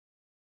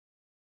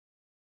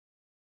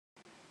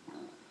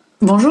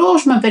Bonjour,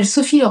 je m'appelle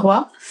Sophie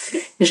Leroy,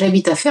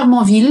 j'habite à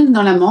Fermanville,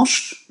 dans la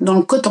Manche, dans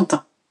le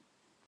Cotentin.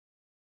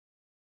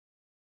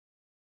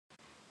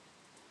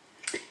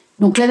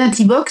 Donc la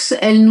Natibox,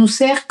 elle nous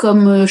sert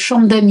comme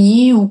chambre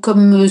d'amis ou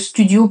comme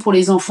studio pour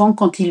les enfants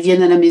quand ils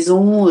viennent à la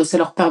maison. Ça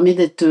leur permet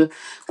d'être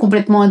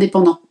complètement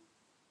indépendants.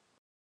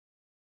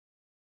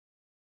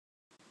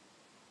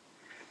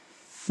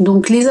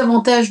 Donc les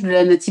avantages de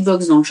la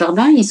Natibox dans le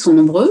jardin, ils sont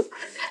nombreux.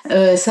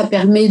 Ça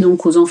permet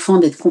donc aux enfants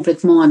d'être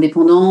complètement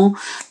indépendants,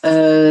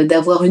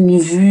 d'avoir une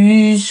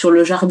vue sur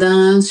le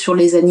jardin, sur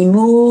les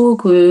animaux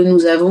que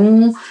nous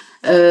avons,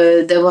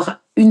 d'avoir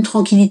une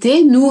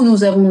tranquillité.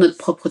 Nous avons notre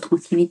propre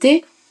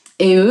tranquillité.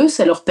 Et eux,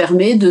 ça leur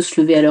permet de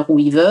se lever à l'heure où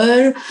ils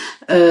veulent,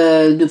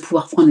 de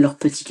pouvoir prendre leur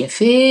petit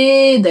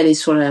café, d'aller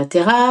sur la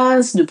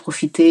terrasse, de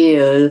profiter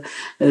de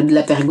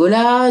la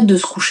pergola, de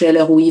se coucher à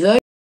l'heure où ils veulent.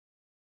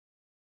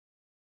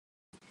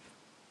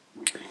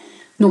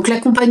 Donc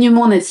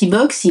l'accompagnement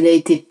Natibox, il a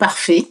été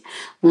parfait.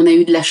 On a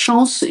eu de la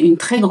chance, une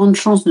très grande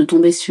chance de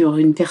tomber sur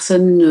une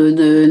personne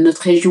de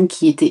notre région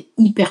qui était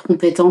hyper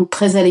compétente,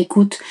 très à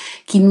l'écoute,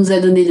 qui nous a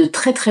donné de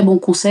très très bons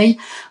conseils.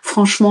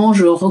 Franchement,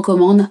 je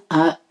recommande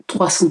à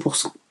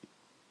 300%.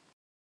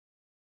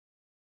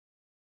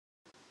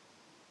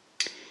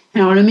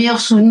 Alors le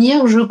meilleur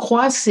souvenir, je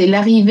crois, c'est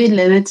l'arrivée de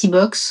la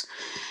Natibox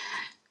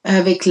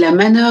avec la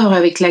manœuvre,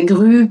 avec la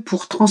grue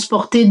pour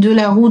transporter de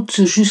la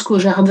route jusqu'au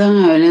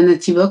jardin la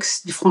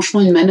Natibox.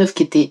 Franchement, une manœuvre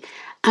qui était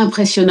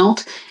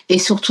impressionnante. Et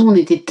surtout, on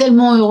était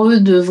tellement heureux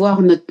de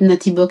voir notre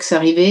Natibox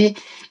arriver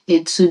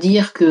et de se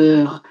dire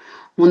que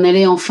on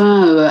allait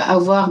enfin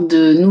avoir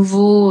de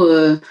nouveaux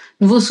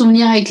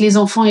souvenirs avec les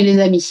enfants et les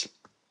amis.